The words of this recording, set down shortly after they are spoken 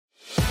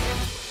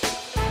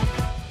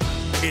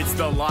It's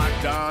the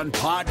Locked On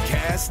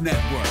Podcast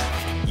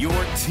Network, your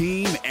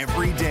team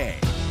every day.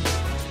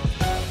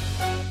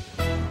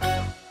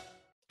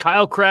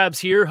 Kyle Krabs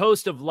here,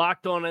 host of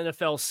Locked On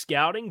NFL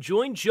Scouting.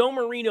 Join Joe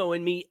Marino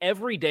and me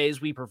every day as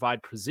we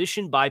provide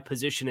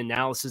position-by-position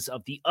analysis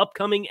of the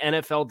upcoming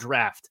NFL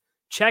Draft.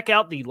 Check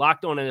out the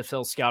Locked On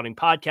NFL Scouting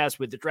podcast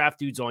with the Draft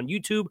Dudes on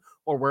YouTube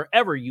or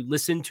wherever you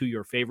listen to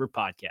your favorite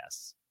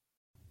podcasts.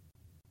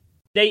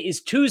 Today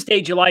is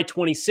Tuesday, July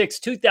 26,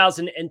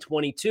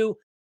 2022,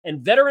 and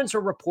veterans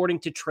are reporting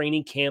to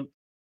training camp,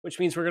 which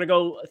means we're going to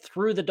go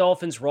through the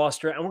Dolphins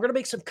roster and we're going to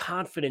make some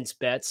confidence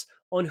bets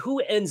on who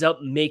ends up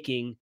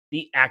making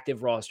the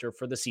active roster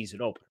for the season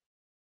opener.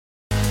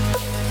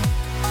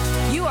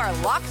 You are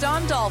Locked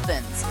On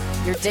Dolphins,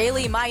 your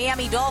daily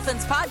Miami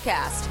Dolphins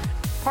podcast,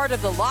 part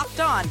of the Locked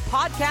On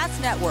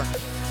Podcast Network,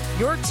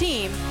 your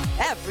team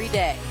every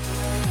day.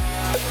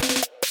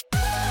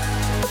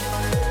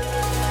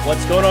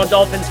 What's going on,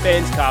 Dolphins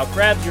fans? Kyle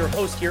Krabs, your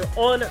host here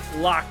on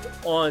Locked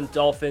On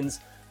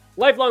Dolphins.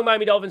 Lifelong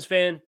Miami Dolphins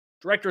fan,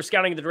 director of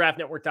scouting at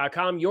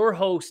thedraftnetwork.com, your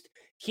host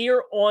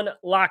here on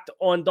Locked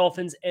On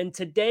Dolphins. And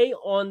today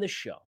on the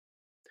show,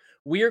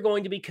 we are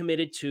going to be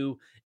committed to,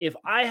 if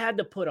I had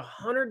to put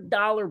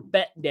 $100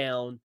 bet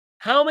down,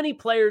 how many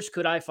players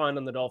could I find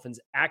on the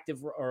Dolphins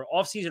active or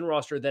offseason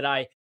roster that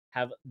I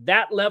have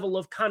that level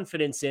of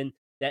confidence in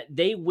that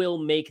they will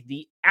make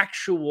the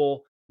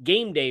actual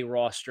game day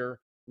roster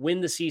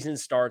when the season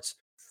starts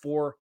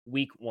for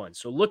week one.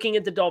 So looking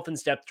at the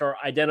Dolphins depth chart,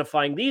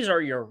 identifying these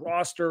are your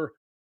roster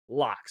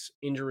locks,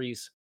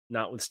 injuries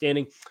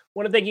notwithstanding. I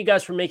want to thank you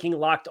guys for making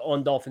Locked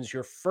On Dolphins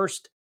your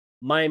first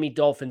Miami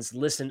Dolphins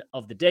listen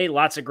of the day.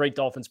 Lots of great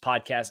Dolphins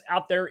podcasts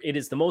out there. It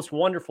is the most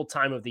wonderful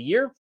time of the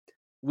year.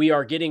 We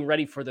are getting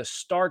ready for the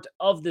start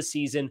of the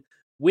season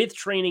with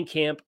training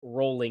camp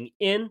rolling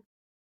in. And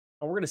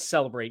we're going to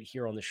celebrate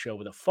here on the show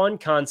with a fun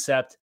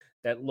concept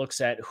that looks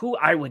at who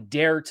I would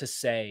dare to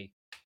say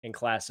and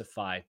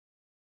classify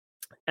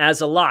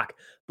as a lock.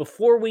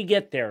 Before we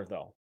get there,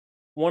 though,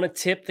 want to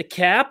tip the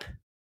cap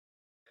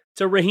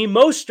to Raheem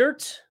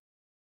Mostert,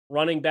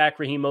 running back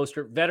Raheem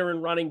Mostert,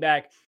 veteran running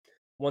back,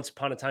 once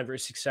upon a time very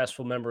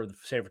successful member of the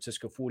San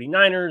Francisco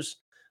 49ers.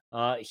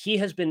 He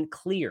has been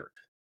cleared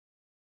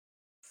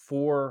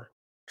for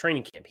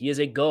training camp. He is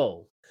a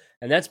go.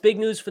 And that's big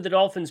news for the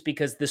Dolphins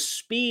because the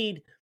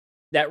speed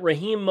that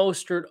Raheem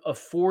Mostert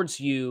affords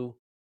you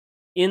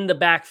in the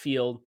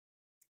backfield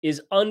is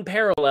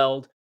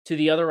unparalleled to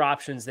the other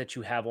options that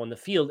you have on the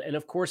field. And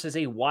of course, as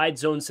a wide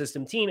zone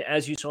system team,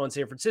 as you saw in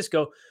San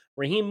Francisco,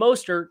 Raheem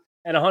Mostert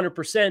at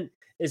 100%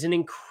 is an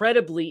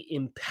incredibly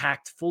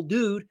impactful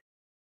dude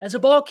as a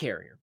ball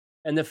carrier.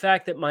 And the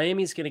fact that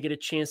Miami is going to get a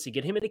chance to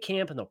get him into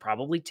camp and they'll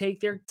probably take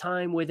their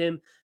time with him.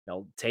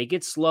 They'll take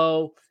it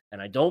slow. And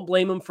I don't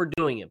blame them for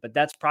doing it, but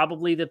that's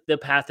probably the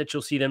path that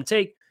you'll see them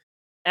take.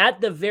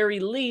 At the very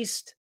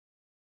least,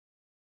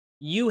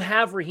 you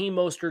have Raheem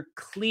Mostert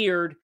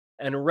cleared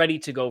and ready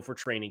to go for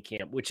training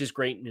camp, which is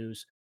great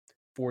news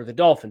for the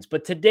Dolphins.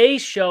 But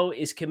today's show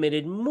is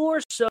committed more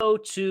so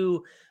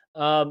to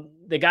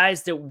the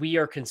guys that we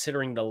are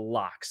considering the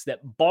locks, that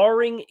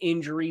barring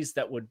injuries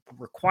that would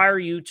require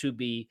you to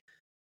be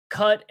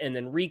cut and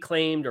then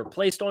reclaimed or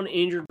placed on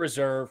injured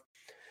reserve,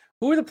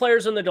 who are the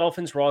players on the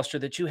Dolphins roster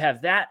that you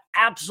have that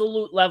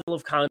absolute level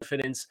of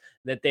confidence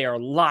that they are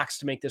locks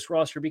to make this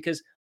roster?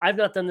 Because I've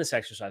not done this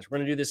exercise. We're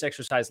going to do this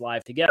exercise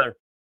live together.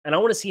 And I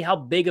want to see how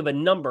big of a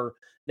number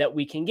that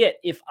we can get.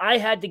 If I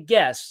had to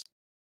guess,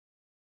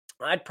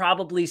 I'd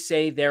probably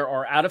say there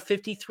are, out of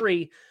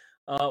 53,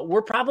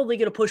 we're probably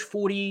going to push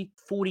 40,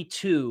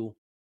 42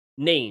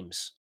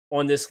 names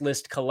on this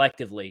list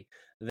collectively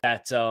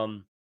that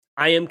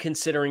I am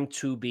considering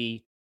to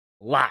be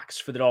locks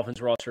for the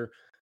Dolphins roster.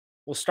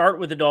 We'll start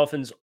with the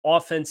Dolphins'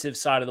 offensive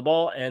side of the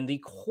ball and the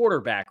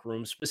quarterback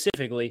room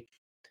specifically.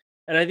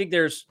 And I think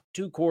there's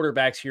two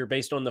quarterbacks here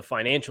based on the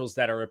financials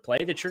that are at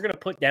play that you're going to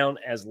put down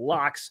as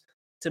locks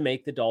to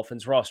make the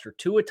Dolphins roster.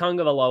 Tua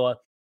Tagovailoa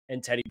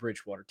and Teddy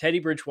Bridgewater. Teddy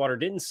Bridgewater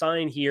didn't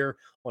sign here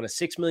on a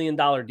 $6 million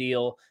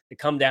deal to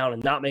come down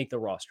and not make the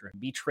roster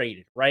and be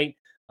traded, right?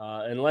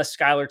 Unless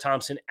Skylar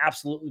Thompson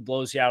absolutely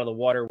blows you out of the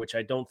water, which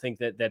I don't think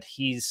that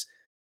he's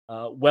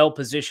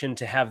well-positioned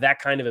to have that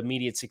kind of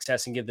immediate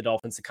success and give the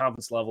Dolphins the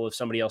confidence level if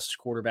somebody else's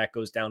quarterback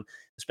goes down,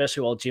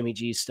 especially while Jimmy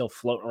G is still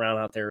floating around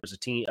out there as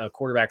a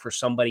quarterback for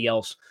somebody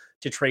else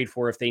to trade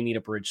for if they need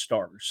a bridge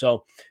starter.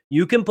 So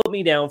you can put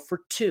me down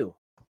for two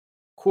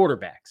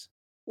quarterbacks,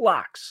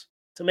 locks,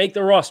 to make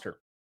the roster.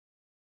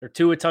 They're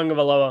Tua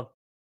Tagovailoa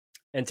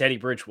and Teddy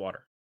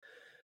Bridgewater.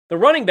 The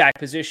running back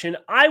position,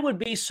 I would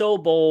be so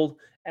bold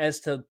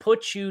as to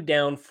put you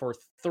down for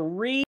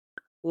three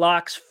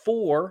locks,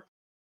 four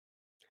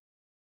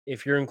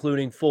if you're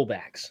including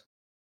fullbacks.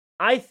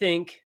 I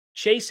think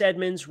Chase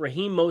Edmonds,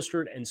 Raheem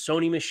Mostert, and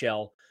Sony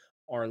Michel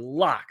are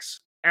locks,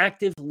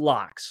 active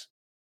locks,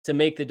 to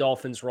make the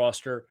Dolphins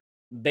roster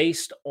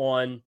based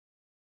on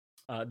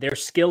their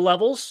skill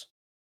levels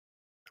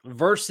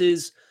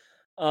versus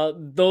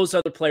those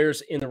other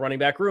players in the running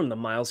back room, the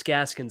Myles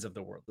Gaskins of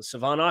the world, the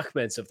Savon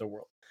Ahmeds of the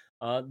world.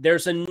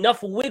 There's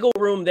enough wiggle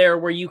room there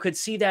where you could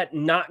see that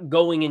not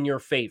going in your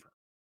favor.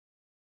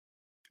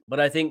 But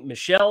I think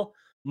Michelle,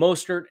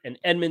 Mostert, and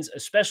Edmonds,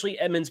 especially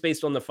Edmonds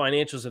based on the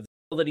financials of the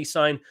deal that he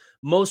signed,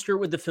 Mostert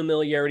with the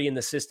familiarity in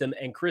the system,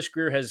 and Chris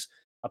Greer has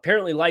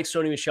apparently liked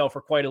Sony Michel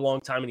for quite a long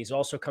time, and he's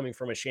also coming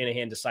from a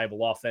Shanahan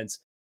disciple offense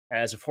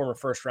as a former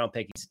first-round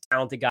pick. He's a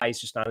talented guy.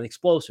 He's just not an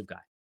explosive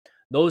guy.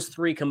 Those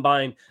three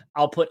combined,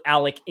 I'll put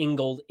Alec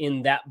Ingold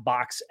in that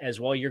box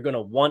as well. You're going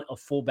to want a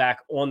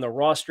fullback on the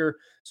roster.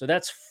 So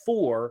that's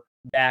 4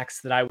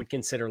 backs that I would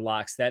consider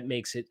locks. That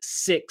makes it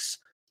 6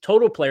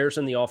 total players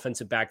in the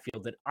offensive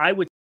backfield that I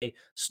would say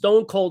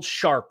stone cold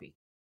Sharpie.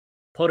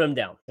 Put them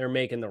down. They're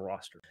making the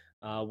roster.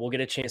 We'll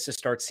get a chance to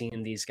start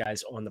seeing these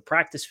guys on the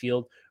practice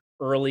field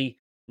early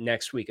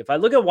next week. If I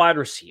look at wide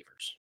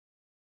receivers,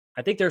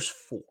 I think there's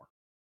 4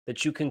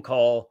 that you can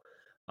call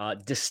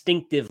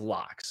distinctive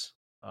locks.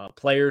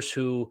 Players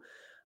who,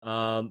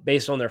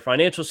 based on their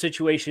financial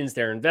situations,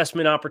 their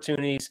investment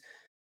opportunities,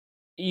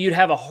 you'd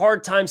have a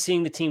hard time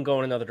seeing the team go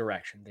in another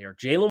direction. They are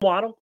Jalen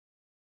Waddle,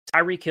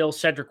 Tyreek Hill,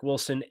 Cedric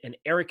Wilson, and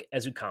Eric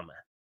Ezukama.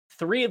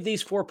 3 of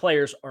these 4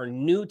 players are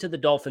new to the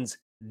Dolphins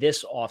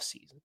this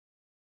offseason.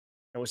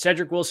 And with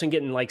Cedric Wilson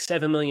getting like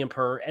 $7 million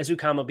per,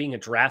 Ezukama being a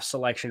draft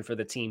selection for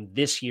the team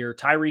this year,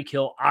 Tyreek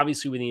Hill,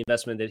 obviously with the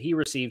investment that he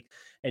received,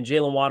 and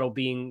Jalen Waddle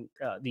being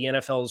the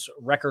NFL's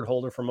record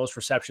holder for most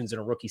receptions in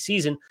a rookie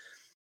season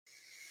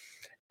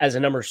as a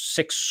number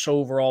 6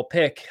 overall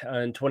pick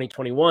in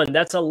 2021,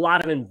 that's a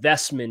lot of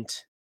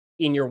investment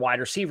in your wide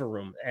receiver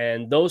room.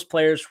 And those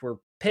players were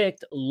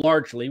picked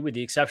largely, with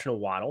the exception of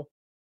Waddle.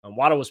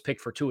 Waddle was picked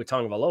for Tua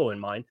Tagovailoa in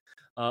mind.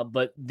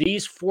 But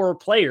these 4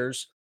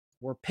 players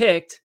were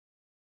picked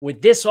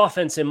with this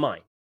offense in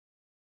mind.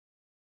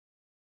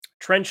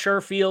 Trent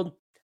Sherfield,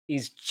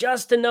 he's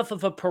just enough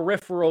of a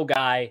peripheral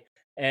guy,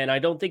 and I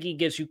don't think he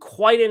gives you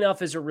quite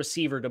enough as a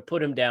receiver to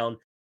put him down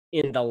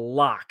in the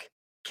lock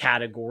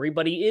category,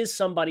 but he is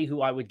somebody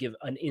who I would give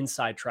an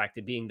inside track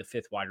to being the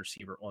 5th wide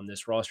receiver on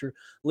this roster.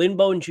 Lynn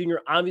Bowden Jr.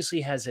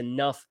 obviously has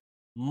enough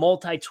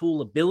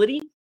multi-tool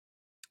ability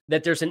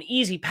that there's an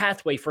easy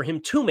pathway for him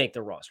to make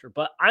the roster,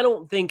 but I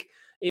don't think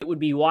it would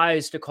be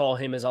wise to call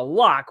him as a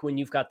lock when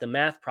you've got the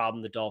math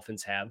problem the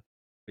Dolphins have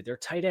with their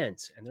tight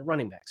ends and their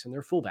running backs and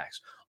their fullbacks.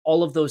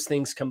 All of those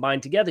things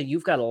combined together,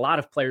 you've got a lot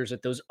of players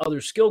at those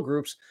other skill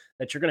groups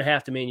that you're going to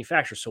have to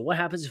manufacture. So what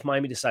happens if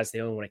Miami decides they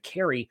only want to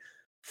carry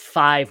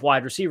 5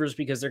 wide receivers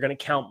because they're going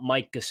to count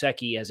Mike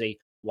Gesicki as a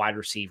wide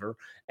receiver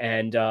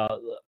and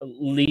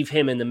leave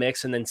him in the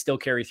mix and then still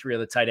carry 3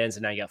 other tight ends,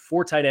 and now you got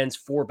 4 tight ends,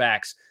 4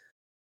 backs.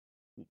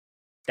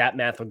 That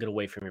math will get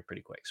away from you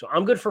pretty quick. So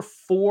I'm good for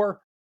 4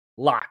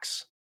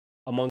 locks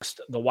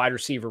amongst the wide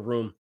receiver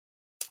room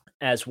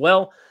as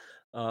well.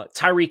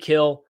 Tyreek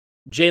Hill,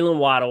 Jalen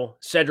Waddle,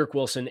 Cedric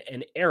Wilson,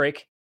 and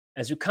Eric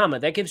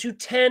Ezukama. That gives you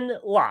 10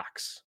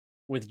 locks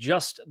with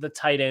just the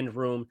tight end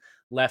room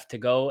left to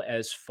go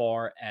as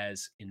far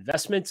as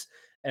investments.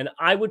 And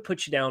I would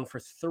put you down for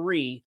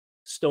 3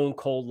 stone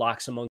cold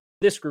locks among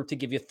this group to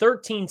give you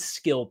 13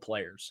 skill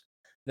players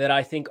that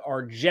I think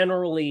are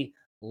generally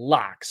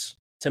locks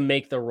to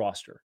make the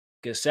roster.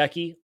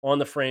 Gesicki on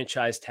the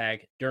franchise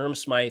tag, Durham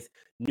Smythe,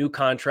 new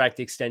contract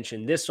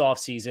extension this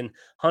offseason,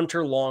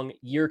 Hunter Long,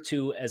 year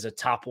 2 as a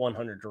top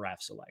 100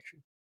 draft selection.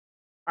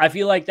 I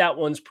feel like that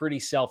one's pretty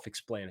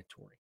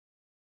self-explanatory.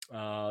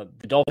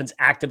 The Dolphins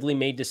actively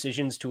made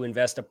decisions to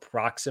invest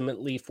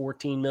approximately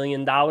 $14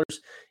 million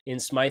in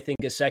Smythe and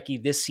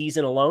Gesicki this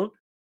season alone.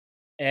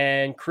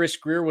 And Chris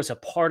Greer was a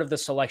part of the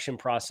selection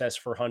process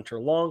for Hunter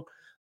Long.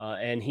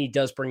 And he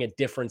does bring a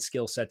different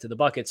skill set to the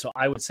bucket. So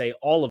I would say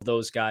all of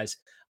those guys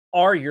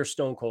are your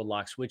stone cold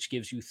locks, which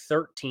gives you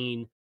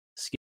 13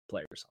 skill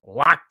players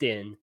locked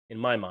in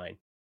my mind.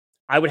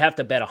 I would have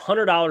to bet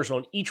 $100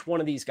 on each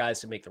one of these guys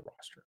to make the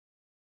roster.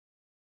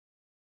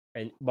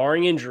 And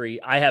barring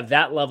injury, I have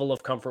that level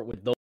of comfort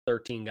with those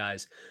 13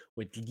 guys,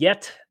 with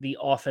yet the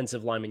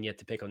offensive lineman yet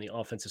to pick on the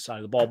offensive side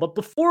of the ball. But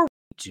before we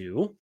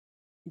do,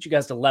 I want you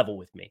guys to level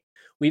with me.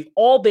 We've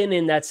all been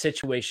in that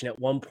situation at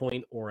one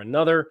point or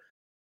another.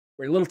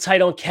 We're a little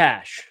tight on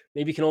cash.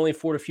 Maybe you can only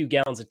afford a few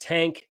gallons of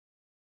tank,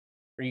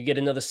 or you get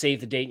another save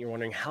the date and you're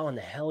wondering how in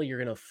the hell you're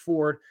going to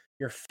afford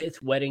your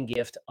 5th wedding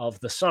gift of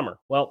the summer.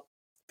 Well,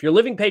 if you're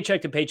living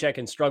paycheck to paycheck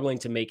and struggling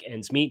to make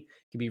ends meet,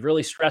 it can be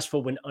really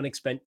stressful when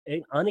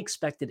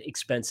unexpected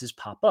expenses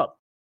pop up.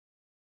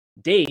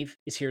 Dave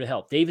is here to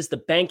help. Dave is the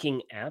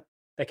banking app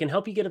that can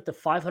help you get up to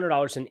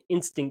 $500 in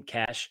instant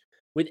cash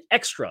with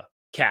extra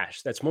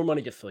cash. That's more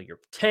money to fill your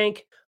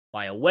tank,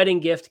 buy a wedding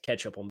gift,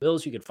 catch up on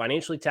bills. You can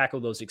financially tackle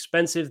those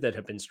expenses that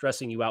have been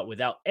stressing you out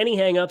without any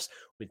hangups,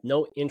 with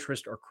no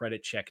interest or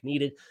credit check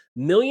needed.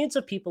 Millions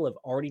of people have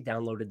already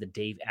downloaded the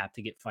Dave app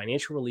to get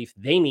financial relief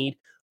they need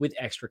with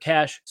extra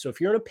cash. So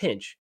if you're in a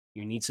pinch,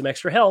 you need some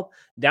extra help,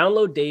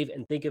 download Dave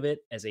and think of it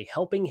as a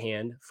helping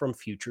hand from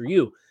future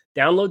you.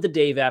 Download the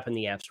Dave app in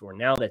the App Store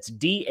now. That's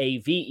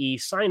DAVE.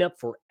 Sign up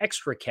for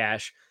extra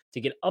cash to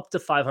get up to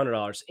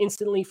 $500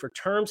 instantly. For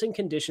terms and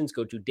conditions,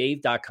 go to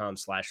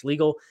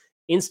dave.com/legal.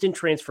 Instant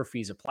transfer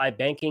fees apply.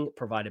 Banking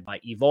provided by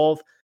Evolve.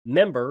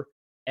 member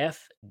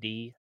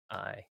FDIC.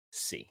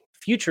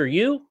 Future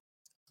you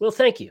will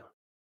thank you.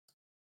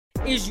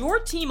 Is your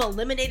team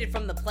eliminated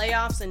from the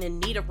playoffs and in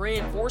need of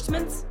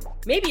reinforcements?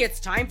 Maybe it's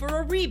time for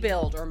a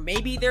rebuild, or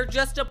maybe they're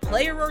just a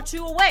player or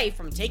two away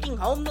from taking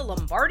home the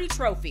Lombardi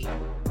Trophy.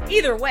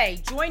 Either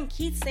way, join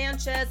Keith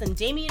Sanchez and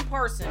Damian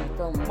Parson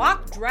for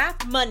Mock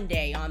Draft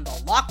Monday on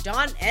the Locked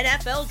On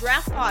NFL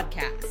Draft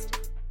Podcast.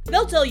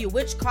 They'll tell you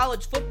which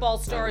college football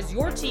stars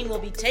your team will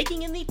be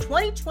taking in the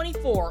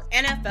 2024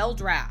 NFL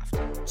Draft.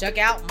 Check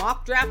out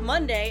Mock Draft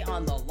Monday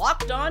on the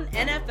Locked On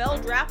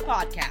NFL Draft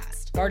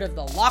Podcast, part of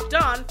the Locked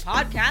On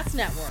Podcast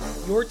Network.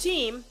 Your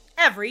team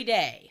every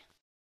day.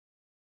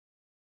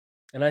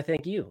 And I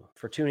thank you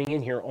for tuning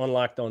in here on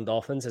Locked On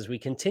Dolphins as we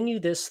continue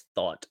this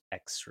thought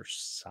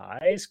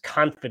exercise,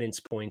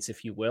 confidence points,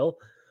 if you will,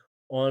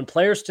 on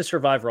players to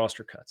survive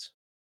roster cuts.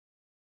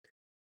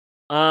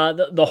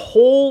 The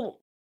whole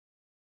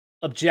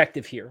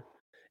objective here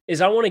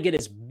is I want to get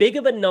as big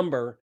of a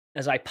number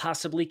as I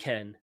possibly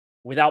can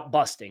without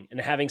busting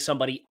and having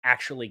somebody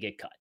actually get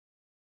cut.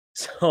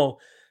 So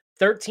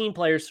 13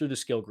 players through the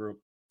skill group,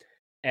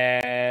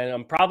 and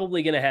I'm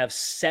probably going to have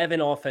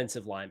 7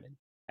 offensive linemen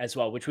as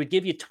well, which would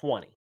give you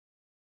 20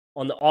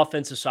 on the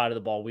offensive side of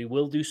the ball. We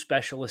will do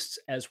specialists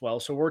as well.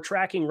 So we're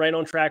tracking right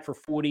on track for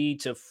 40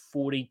 to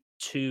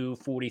 42,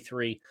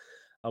 43,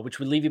 which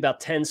would leave you about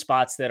 10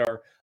 spots that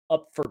are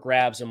up for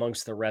grabs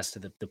amongst the rest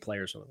of the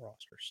players on the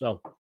roster.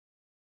 So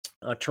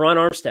Teron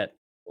Armstead,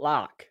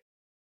 lock.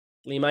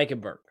 Liam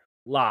Eichenberg,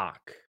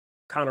 lock.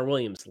 Connor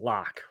Williams,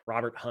 lock.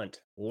 Robert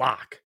Hunt,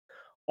 lock.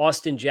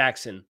 Austin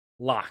Jackson,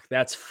 lock.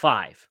 That's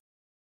 5.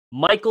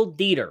 Michael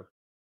Dieter,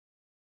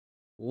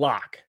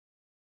 lock.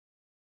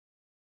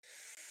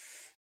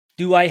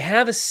 Do I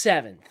have a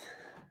 7th?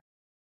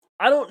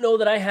 I don't know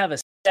that I have a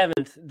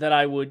 7th that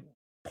I would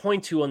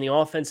point to on the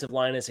offensive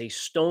line as a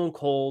stone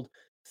cold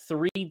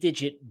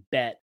 3-digit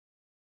bet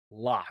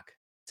lock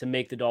to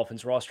make the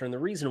Dolphins roster. And the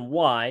reason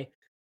why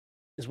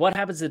is what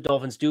happens if the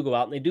Dolphins do go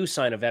out and they do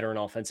sign a veteran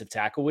offensive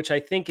tackle, which I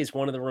think is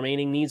one of the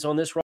remaining needs on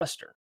this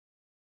roster.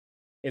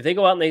 If they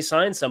go out and they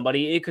sign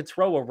somebody, it could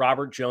throw a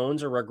Robert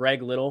Jones or a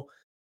Greg Little,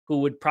 who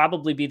would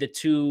probably be the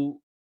two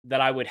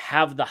that I would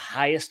have the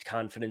highest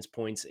confidence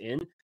points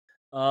in,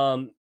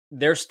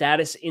 their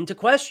status into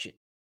question.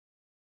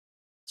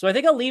 So I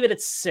think I'll leave it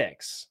at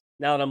 6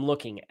 now that I'm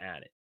looking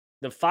at it.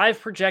 The 5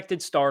 projected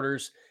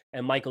starters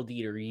and Michael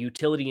Dieter,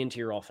 utility into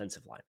your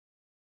offensive line.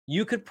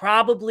 You could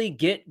probably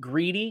get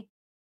greedy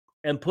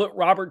and put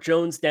Robert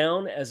Jones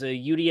down as a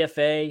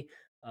UDFA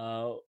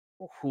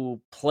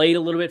who played a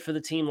little bit for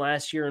the team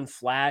last year and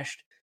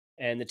flashed,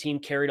 and the team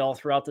carried all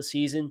throughout the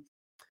season.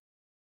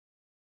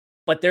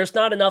 But there's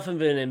not enough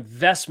of an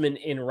investment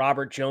in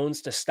Robert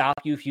Jones to stop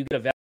you if you get a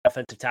veteran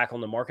offensive tackle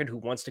in the market who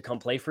wants to come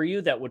play for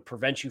you that would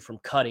prevent you from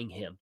cutting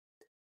him.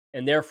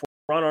 And therefore,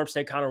 Ron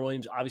Armstead, Connor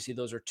Williams, obviously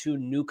those are 2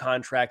 new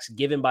contracts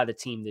given by the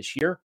team this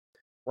year.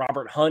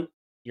 Robert Hunt,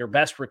 your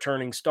best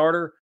returning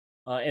starter,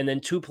 and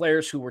then 2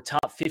 players who were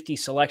top 50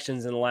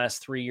 selections in the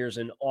last 3 years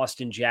in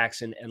Austin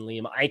Jackson and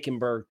Liam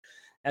Eichenberg.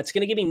 That's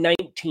going to give me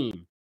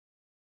 19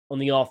 on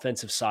the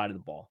offensive side of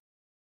the ball.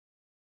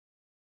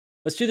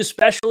 Let's do the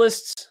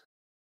specialists.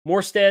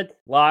 Morstead,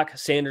 lock.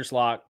 Sanders,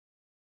 lock.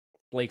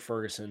 Blake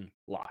Ferguson,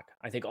 lock.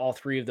 I think all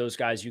 3 of those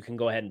guys, you can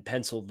go ahead and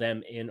pencil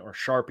them in, or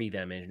Sharpie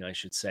them in, I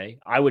should say.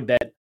 I would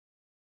bet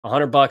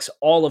 $100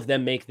 all of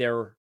them make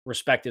their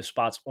respective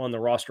spots on the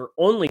roster.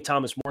 Only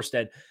Thomas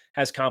Morstead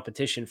has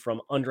competition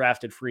from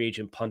undrafted free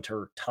agent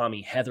punter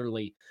Tommy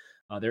Heatherly.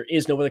 There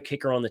is no other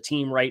kicker on the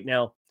team right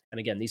now. And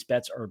again, these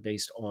bets are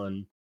based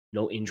on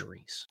no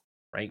injuries,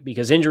 right?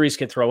 Because injuries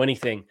can throw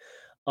anything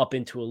up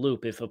into a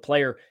loop. If a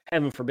player,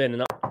 heaven forbid,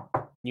 and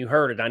you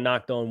heard it, I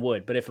knocked on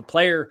wood, but if a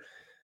player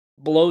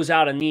blows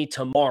out a knee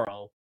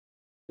tomorrow,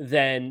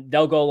 then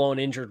they'll go on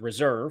injured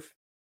reserve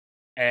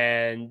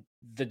and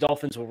the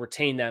Dolphins will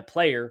retain that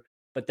player,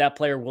 but that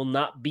player will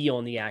not be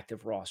on the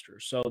active roster.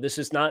 So this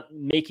is not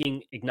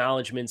making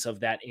acknowledgments of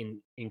that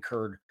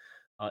incurred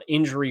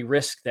injury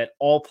risk that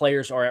all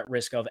players are at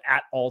risk of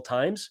at all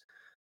times.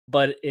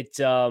 But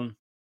it's a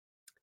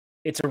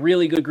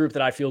really good group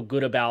that I feel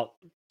good about.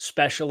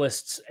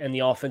 Specialists and the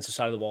offensive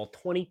side of the ball,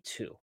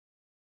 22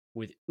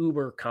 with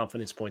uber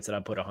confidence points that I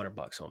put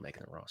 $100 on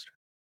making the roster.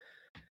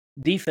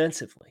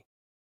 Defensively,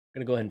 I'm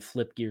going to go ahead and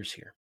flip gears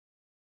here.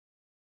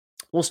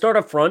 We'll start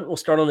up front. We'll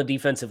start on the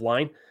defensive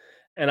line.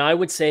 And I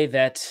would say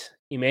that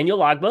Emmanuel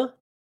Ogbah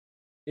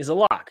is a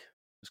lock.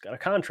 He's got a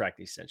contract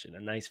extension, a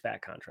nice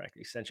fat contract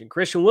extension.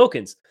 Christian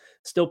Wilkins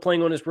still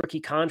playing on his rookie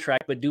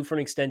contract, but due for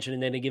an extension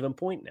and then a given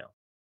point now.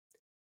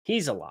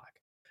 He's a lock.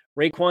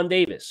 Raekwon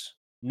Davis,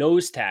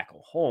 nose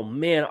tackle. Oh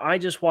man, I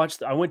just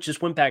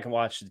went back and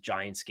watched the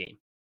Giants game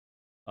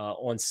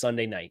on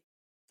Sunday night.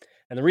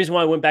 And the reason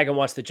why I went back and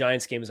watched the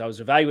Giants game is I was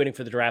evaluating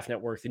for the Draft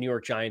Network the New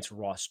York Giants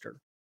roster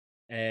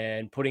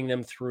and putting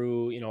them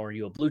through, are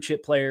you a blue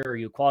chip player? Are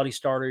you a quality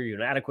starter? Are you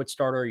an adequate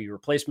starter? Are you a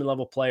replacement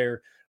level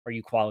player? Are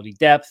you quality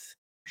depth?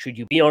 Should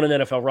you be on an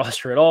NFL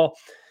roster at all?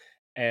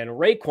 And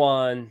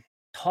Raekwon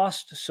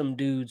tossed some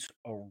dudes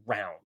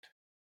around.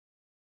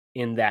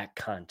 in that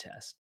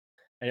contest.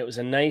 And it was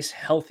a nice,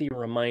 healthy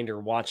reminder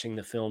watching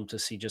the film to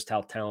see just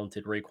how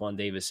talented Raekwon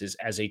Davis is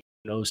as a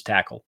nose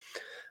tackle.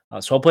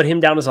 So I'll put him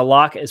down as a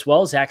lock as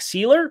well. Zach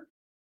Sealer,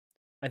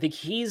 I think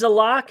he's a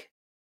lock.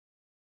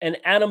 And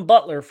Adam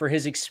Butler, for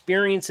his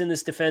experience in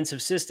this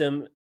defensive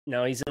system,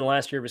 now he's in the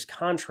last year of his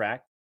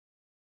contract,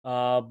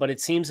 but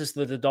it seems as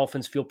though the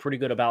Dolphins feel pretty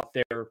good about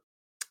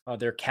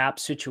their cap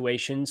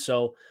situation.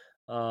 So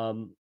I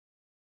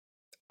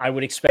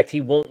would expect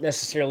he won't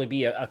necessarily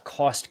be a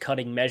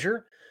cost-cutting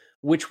measure,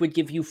 which would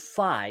give you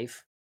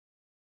 5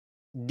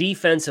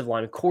 defensive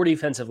linemen, core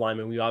defensive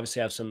linemen. We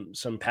obviously have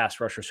some pass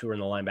rushers who are in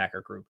the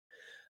linebacker group.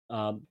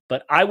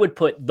 But I would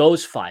put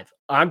those 5,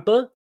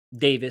 Agba,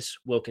 Davis,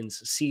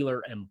 Wilkins,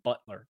 Sealer, and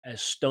Butler,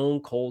 as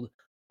stone cold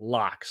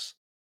locks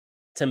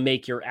to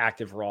make your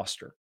active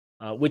roster,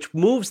 which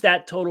moves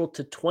that total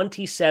to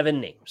 27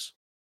 names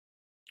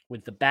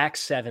with the back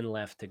 7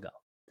 left to go.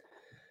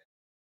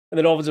 And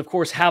the Dolphins, of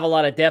course, have a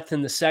lot of depth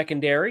in the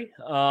secondary.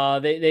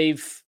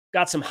 They've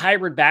got some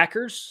hybrid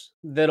backers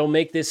that'll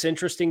make this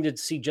interesting to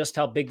see just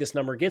how big this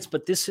number gets.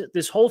 But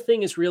this whole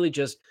thing is really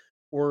just,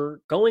 we're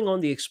going on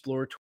the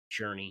exploratory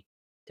journey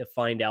to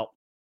find out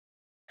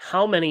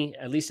how many,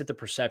 at least at the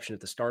perception at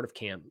the start of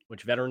camp,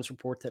 which veterans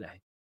report today,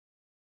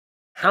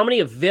 how many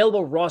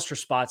available roster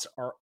spots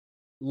are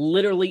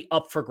literally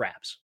up for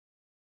grabs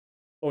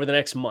over the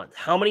next month.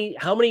 How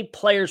many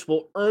players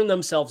will earn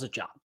themselves a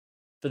job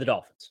for the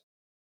Dolphins?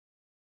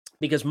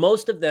 Because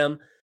most of them,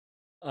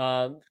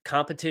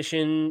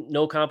 competition,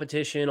 no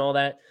competition, all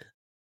that,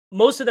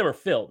 most of them are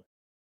filled.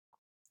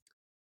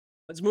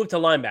 Let's move to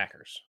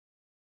linebackers.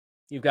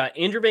 You've got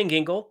Andrew Van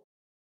Ginkel,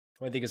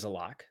 who I think is a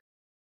lock.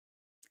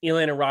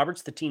 Elandon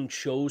Roberts, the team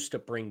chose to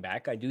bring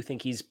back. I do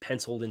think he's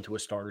penciled into a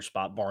starter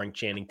spot, barring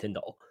Channing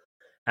Tindall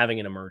having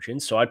an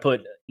emergence. So I'd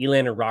put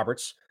Elandon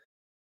Roberts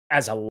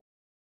as a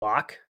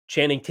lock.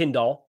 Channing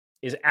Tindall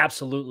is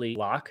absolutely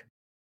lock.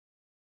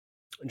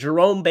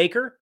 Jerome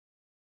Baker,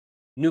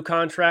 new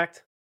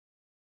contract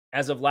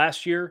as of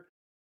last year.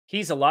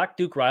 He's a lock.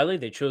 Duke Riley,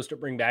 they chose to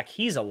bring back.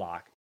 He's a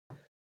lock.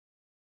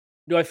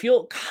 Do I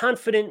feel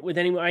confident with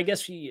anyone? I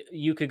guess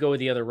you could go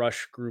with the other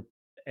rush group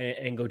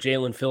and go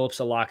Jalen Phillips,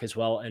 a lock as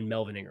well, and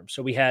Melvin Ingram.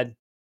 So we had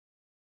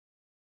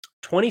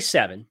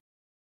 27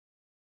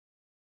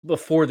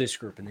 before this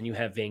group. And then you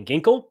have Van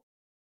Ginkel,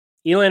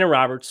 Elandon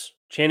Roberts,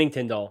 Channing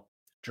Tindall,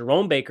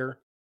 Jerome Baker,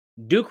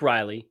 Duke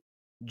Riley,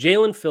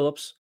 Jalen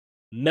Phillips,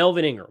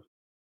 Melvin Ingram.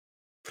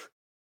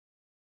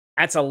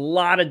 That's a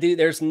lot of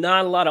there's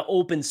not a lot of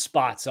open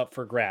spots up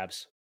for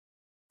grabs.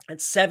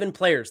 That's 7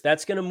 players.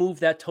 That's going to move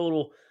that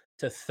total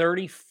to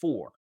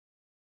 34.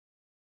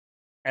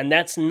 And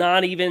that's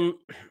not even,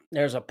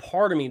 there's a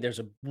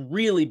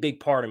really big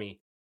part of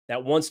me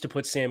that wants to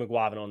put Sam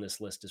McGuavin on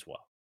this list as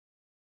well.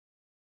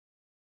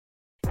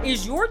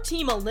 Is your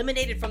team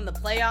eliminated from the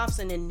playoffs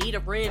and in need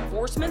of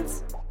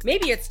reinforcements?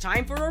 Maybe it's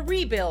time for a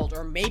rebuild,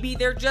 or maybe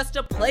they're just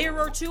a player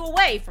or 2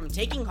 away from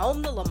taking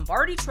home the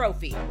Lombardi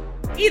Trophy.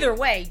 Either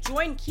way,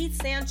 join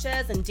Keith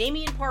Sanchez and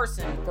Damian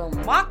Parson for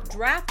Mock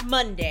Draft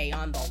Monday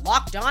on the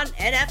Locked On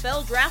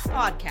NFL Draft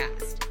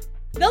Podcast.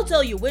 They'll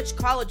tell you which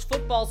college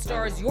football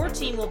stars your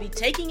team will be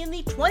taking in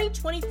the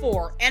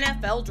 2024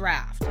 NFL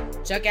Draft.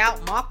 Check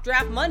out Mock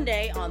Draft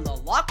Monday on the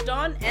Locked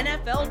On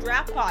NFL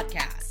Draft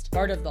Podcast,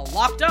 part of the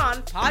Locked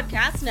On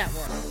Podcast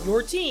Network.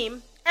 Your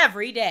team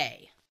every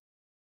day.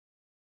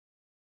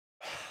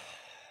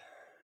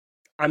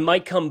 I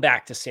might come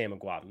back to Sam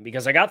McGuavin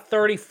because I got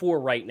 34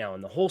 right now,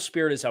 and the whole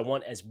spirit is I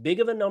want as big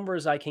of a number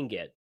as I can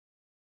get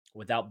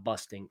without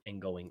busting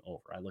and going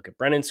over. I look at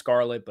Brennan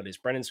Scarlett, but is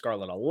Brennan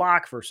Scarlett a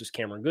lock versus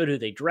Cameron Good, who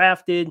they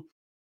drafted?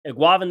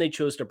 McGuavin they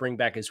chose to bring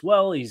back as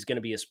well. He's going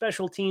to be a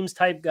special teams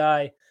type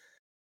guy.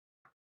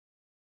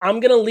 I'm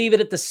going to leave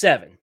it at the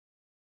 7.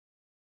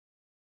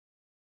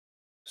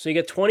 So you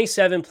get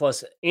 27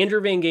 plus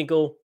Andrew Van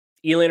Ginkel,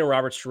 Elandon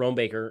Roberts, Jerome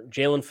Baker,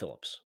 Jalen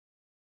Phillips,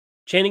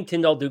 Channing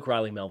Tindall, Duke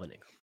Riley, Melvin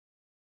Ingram.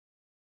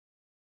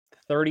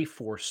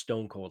 34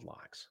 stone cold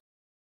locks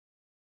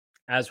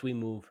as we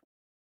move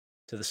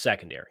to the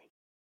secondary.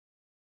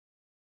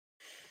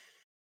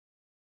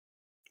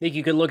 I think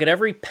you could look at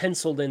every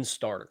penciled in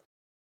starter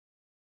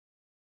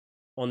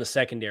on the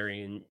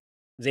secondary, and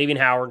Xavier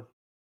Howard,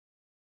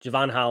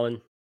 Javon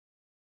Holland,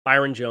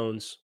 Byron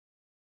Jones,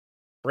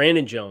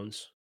 Brandon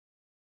Jones,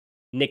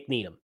 Nick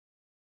Needham.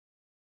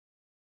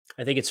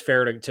 I think it's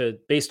fair to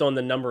based on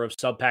the number of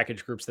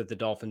sub-package groups that the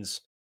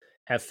Dolphins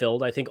have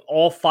filled, I think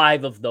all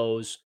 5 of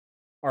those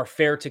are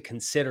fair to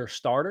consider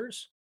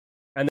starters,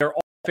 and they're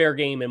all fair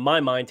game in my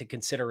mind to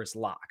consider as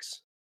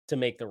locks to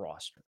make the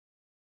roster.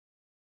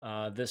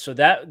 So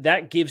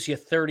that gives you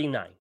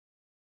 39.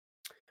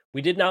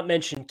 We did not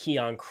mention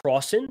Keon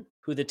Crossan,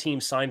 who the team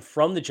signed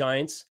from the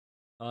Giants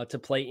to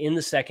play in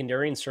the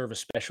secondary and serve a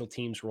special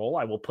teams role.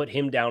 I will put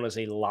him down as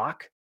a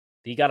lock.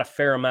 He got a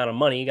fair amount of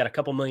money. He got a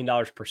couple $1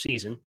 million per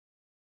season.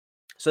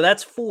 So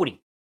that's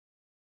 40.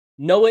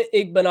 Noah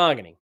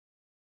Igbenogany,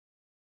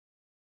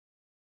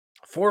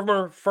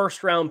 former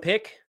first-round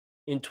pick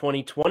in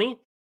 2020.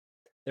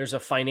 There's a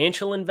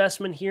financial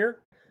investment here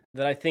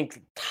that I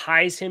think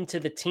ties him to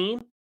the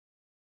team,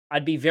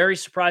 I'd be very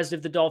surprised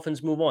if the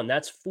Dolphins move on.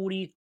 That's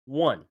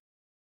 41.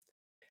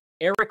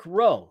 Eric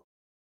Rowe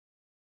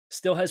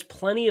still has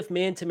plenty of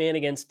man-to-man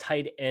against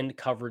tight end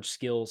coverage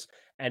skills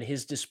at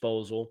his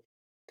disposal.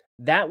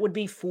 That would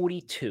be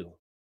 42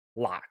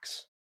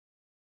 locks.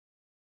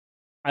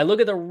 I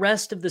look at the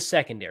rest of the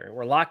secondary.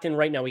 We're locked in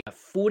right now. We got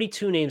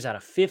 42 names out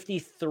of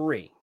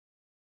 53.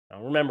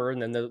 Now remember,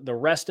 and then the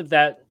rest of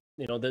that,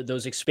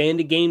 those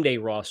expanded game day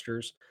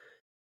rosters,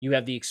 you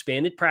have the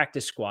expanded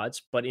practice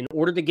squads. But in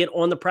order to get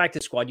on the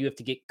practice squad, you have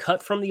to get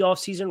cut from the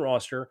offseason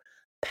roster,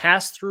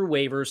 pass through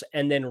waivers,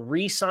 and then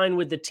re-sign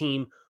with the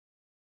team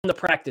on the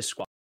practice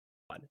squad.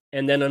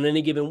 And then on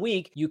any given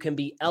week, you can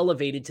be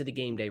elevated to the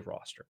game day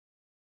roster.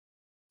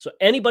 So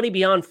anybody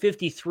beyond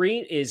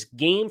 53 is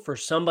game for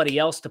somebody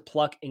else to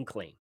pluck and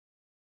claim.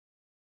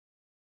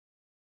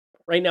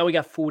 Right now we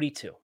got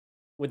 42,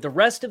 with the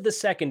rest of the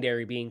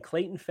secondary being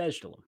Clayton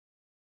Fejedelem,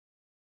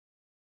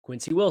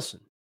 Quincy Wilson,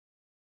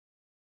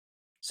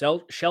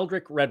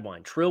 Sheldrick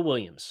Redwine, Trill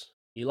Williams,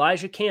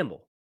 Elijah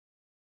Campbell,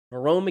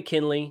 Marone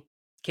McKinley,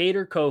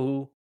 Kader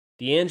Kohu,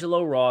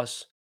 D'Angelo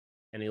Ross,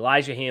 and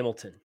Elijah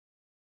Hamilton.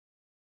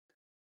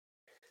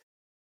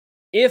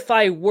 If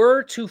I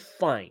were to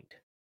find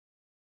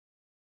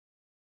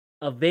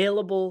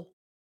available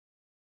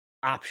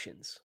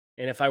options,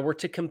 and if I were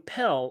to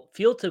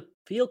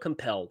feel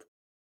compelled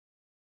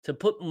to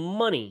put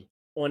money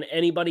on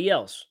anybody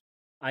else,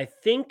 I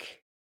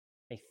think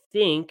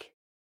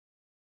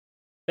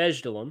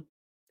Fejedelem,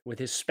 with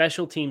his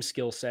special team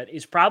skill set,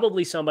 is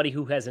probably somebody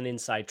who has an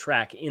inside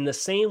track in the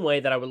same way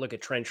that I would look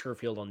at Trent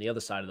Sherfield on the other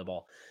side of the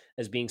ball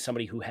as being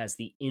somebody who has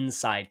the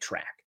inside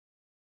track.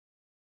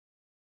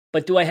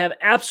 But do I have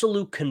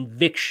absolute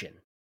conviction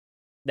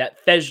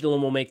that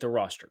Fejedelem will make the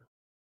roster?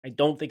 I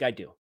don't think I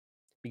do,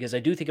 because I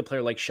do think a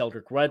player like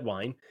Sheldrick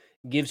Redwine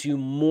gives you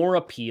more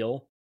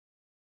appeal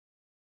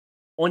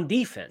on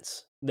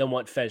defense than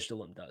what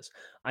Fejedelem does.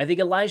 I think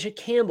Elijah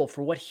Campbell,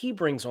 for what he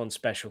brings on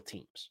special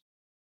teams,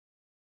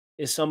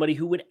 is somebody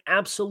who would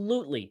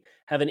absolutely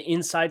have an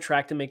inside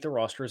track to make the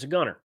roster as a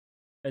gunner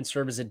and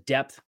serve as a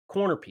depth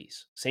corner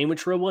piece. Same with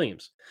Trill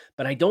Williams.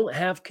 But I don't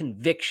have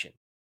conviction.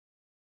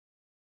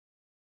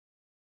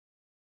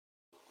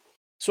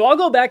 So I'll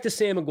go back to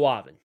Sam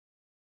McGuavin.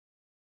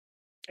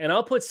 And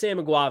I'll put Sam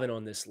McGuavin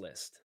on this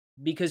list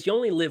because you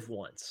only live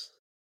once.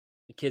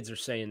 The kids are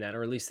saying that,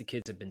 or at least the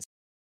kids have been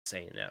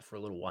saying that for a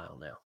little while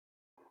now.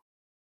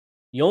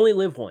 You only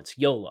live once,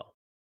 YOLO.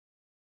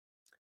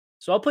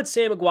 So I'll put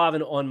Sam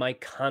McGuavin on my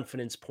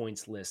confidence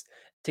points list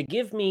to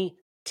give me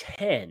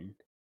 10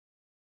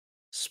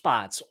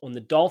 spots on the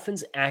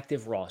Dolphins'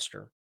 active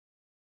roster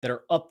that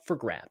are up for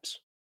grabs.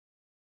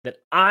 That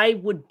I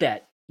would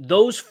bet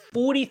those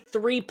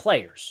 43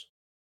 players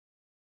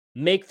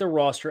make the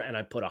roster, and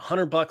I put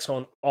 $100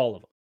 on all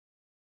of them.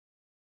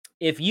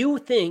 If you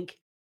think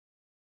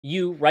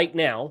you right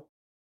now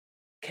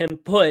can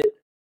put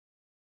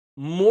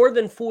more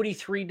than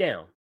 43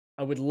 down,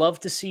 I would love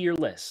to see your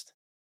list.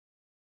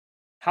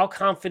 How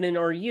confident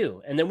are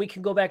you? And then we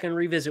can go back and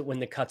revisit when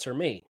the cuts are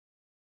made.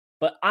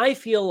 But I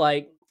feel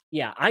like,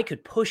 yeah, I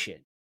could push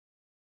it,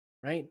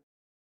 right?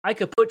 I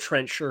could put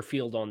Trent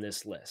Sherfield on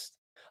this list.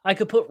 I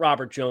could put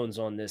Robert Jones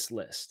on this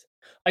list.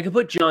 I could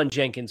put John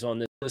Jenkins on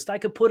this list. I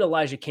could put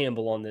Elijah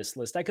Campbell on this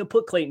list. I could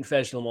put Clayton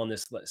Fejedelem on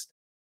this list.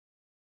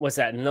 What's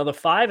that? Another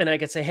 5? And I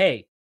could say,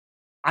 hey,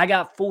 I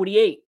got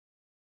 48.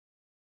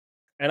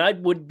 And I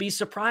would be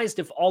surprised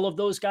if all of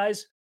those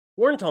guys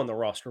weren't on the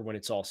roster when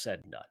it's all said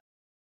and done.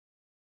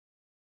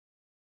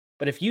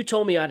 But if you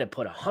told me I had to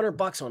put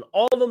 $100 on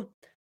all of them,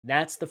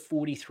 that's the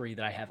 43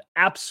 that I have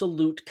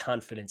absolute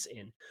confidence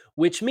in,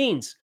 which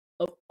means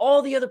of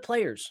all the other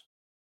players,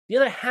 the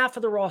other half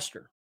of the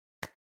roster,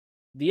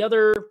 the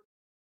other,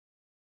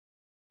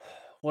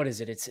 what is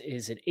it?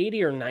 Is it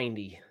 80 or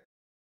 90?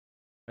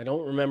 I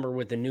don't remember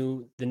with the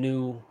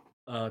new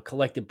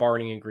collective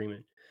bargaining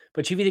agreement.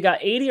 But you've either got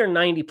 80 or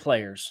 90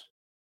 players,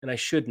 and I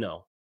should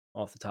know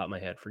off the top of my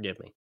head. Forgive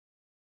me.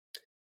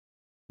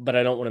 But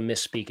I don't want to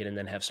misspeak it and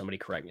then have somebody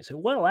correct me. So,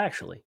 well,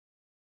 actually,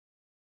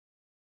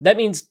 that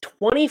means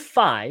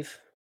 25%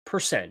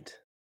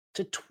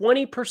 to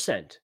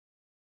 20%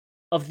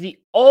 of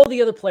all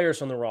the other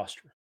players on the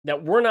roster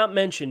that were not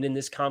mentioned in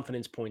this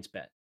confidence points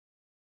bet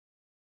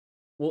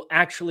will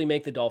actually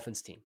make the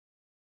Dolphins team.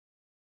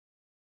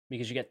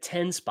 Because you get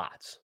 10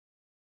 spots.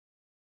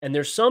 And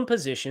there's some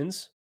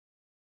positions,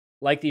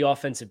 like the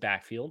offensive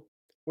backfield,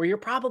 where you're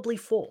probably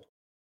full.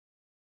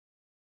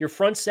 Your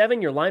front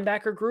 7, your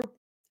linebacker group,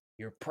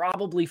 you're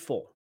probably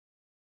full.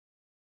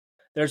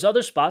 There's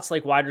other spots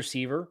like wide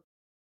receiver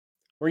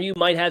where you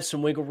might have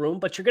some wiggle room,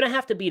 but you're going to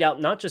have to beat out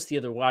not just the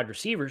other wide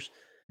receivers,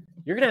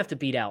 you're going to have to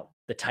beat out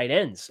the tight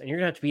ends, and you're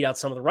going to have to beat out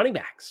some of the running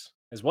backs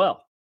as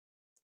well.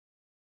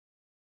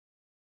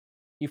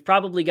 You've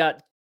probably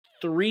got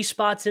 3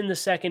 spots in the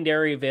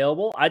secondary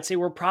available. I'd say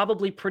we're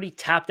probably pretty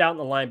tapped out in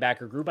the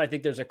linebacker group. I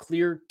think there's a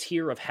clear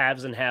tier of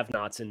haves and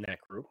have-nots in that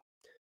group.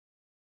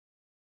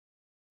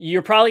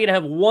 You're probably going to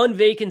have 1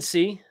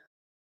 vacancy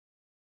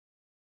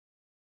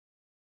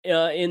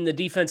in the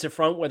defensive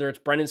front, whether it's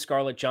Brendan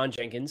Scarlett, John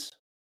Jenkins,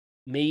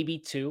 maybe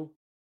 2.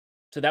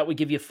 So that would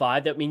give you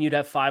 5. That means you'd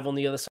have 5 on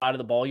the other side of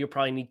the ball. You'll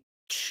probably need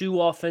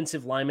 2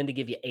 offensive linemen to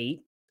give you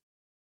 8.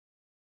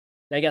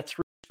 Now you got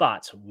 3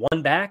 spots.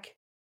 1 back,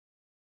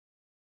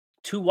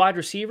 2 wide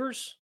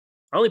receivers.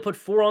 I only put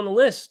 4 on the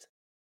list.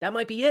 That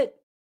might be it.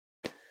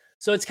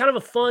 So it's kind of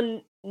a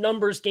fun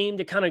numbers game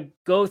to kind of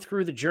go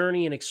through the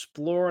journey and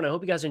explore. And I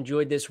hope you guys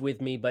enjoyed this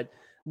with me. But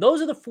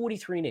those are the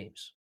 43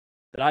 names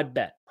that I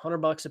bet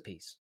 $100 a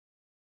piece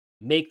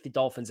make the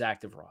Dolphins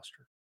active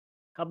roster.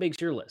 How big's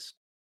your list?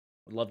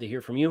 Would love to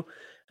hear from you. And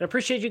I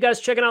appreciate you guys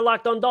checking out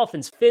Locked On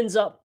Dolphins. Fins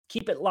up.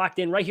 Keep it locked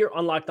in right here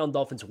on Locked On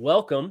Dolphins.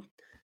 Welcome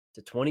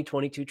to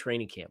 2022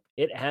 training camp.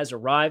 It has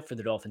arrived for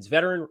the Dolphins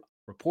veteran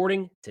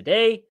reporting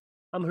today.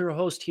 I'm your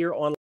host here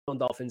on Locked On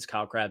Dolphins,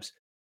 Kyle Krabs.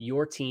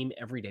 Your team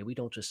every day. We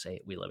don't just say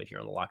it. We live it here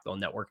on the Locked On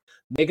Network.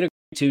 Make it a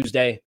great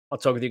Tuesday. I'll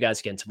talk with you guys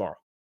again tomorrow.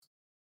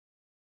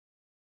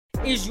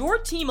 Is your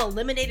team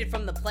eliminated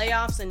from the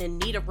playoffs and in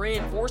need of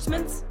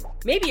reinforcements?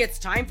 Maybe it's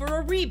time for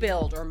a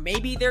rebuild, or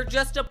maybe they're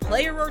just a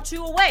player or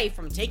 2 away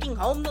from taking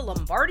home the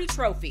Lombardi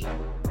Trophy.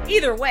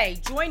 Either way,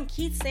 join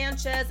Keith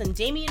Sanchez and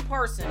Damian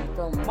Parson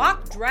for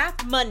Mock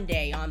Draft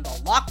Monday on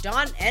the Locked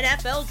On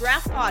NFL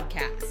Draft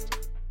Podcast.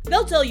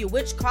 They'll tell you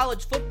which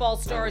college football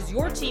stars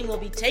your team will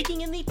be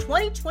taking in the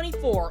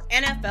 2024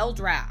 NFL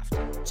Draft.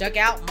 Check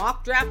out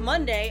Mock Draft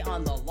Monday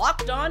on the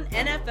Locked On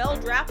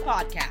NFL Draft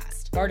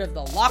Podcast, part of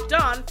the Locked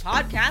On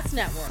Podcast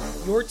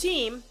Network. Your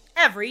team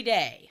every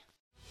day.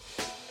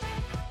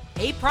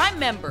 Hey, Prime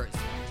members,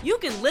 you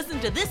can listen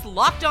to this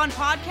Locked On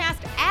podcast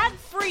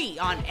ad-free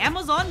on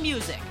Amazon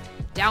Music.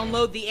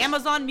 Download the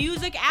Amazon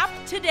Music app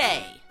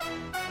today.